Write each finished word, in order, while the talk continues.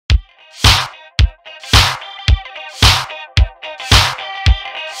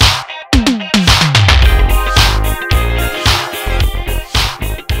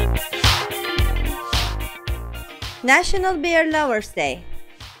National Beer Lovers Day.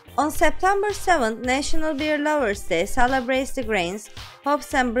 On September 7th, National Beer Lovers Day celebrates the grains,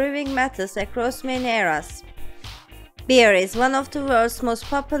 hops and brewing methods across many eras. Beer is one of the world's most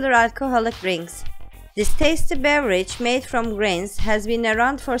popular alcoholic drinks. This tasty beverage made from grains has been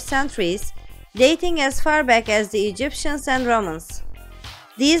around for centuries, dating as far back as the Egyptians and Romans.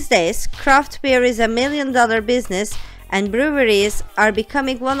 These days, craft beer is a million-dollar business and breweries are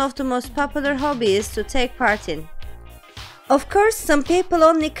becoming one of the most popular hobbies to take part in. Of course, some people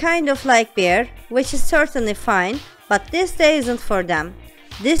only kind of like beer, which is certainly fine, but this day isn't for them.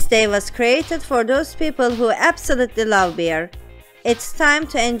 This day was created for those people who absolutely love beer. It's time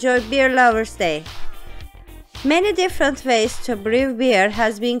to enjoy Beer Lovers Day. Many different ways to brew beer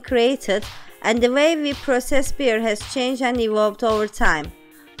has been created, and the way we process beer has changed and evolved over time.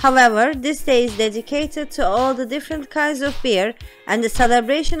 However, this day is dedicated to all the different kinds of beer and the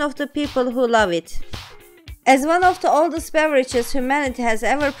celebration of the people who love it. As one of the oldest beverages humanity has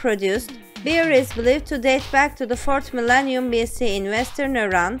ever produced, beer is believed to date back to the 4th millennium BC in Western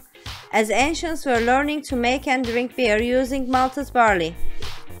Iran, as ancients were learning to make and drink beer using malted barley.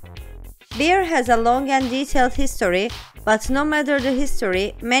 Beer has a long and detailed history, but no matter the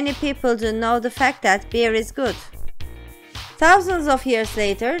history, many people do know the fact that beer is good. Thousands of years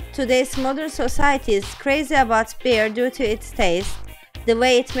later, today's modern society is crazy about beer due to its taste, the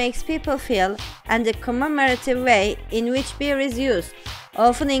way it makes people feel, and the commemorative way in which beer is used,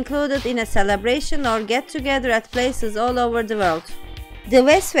 often included in a celebration or get-together at places all over the world. The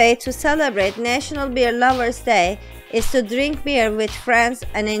best way to celebrate National Beer Lovers Day is to drink beer with friends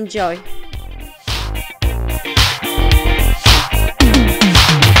and enjoy.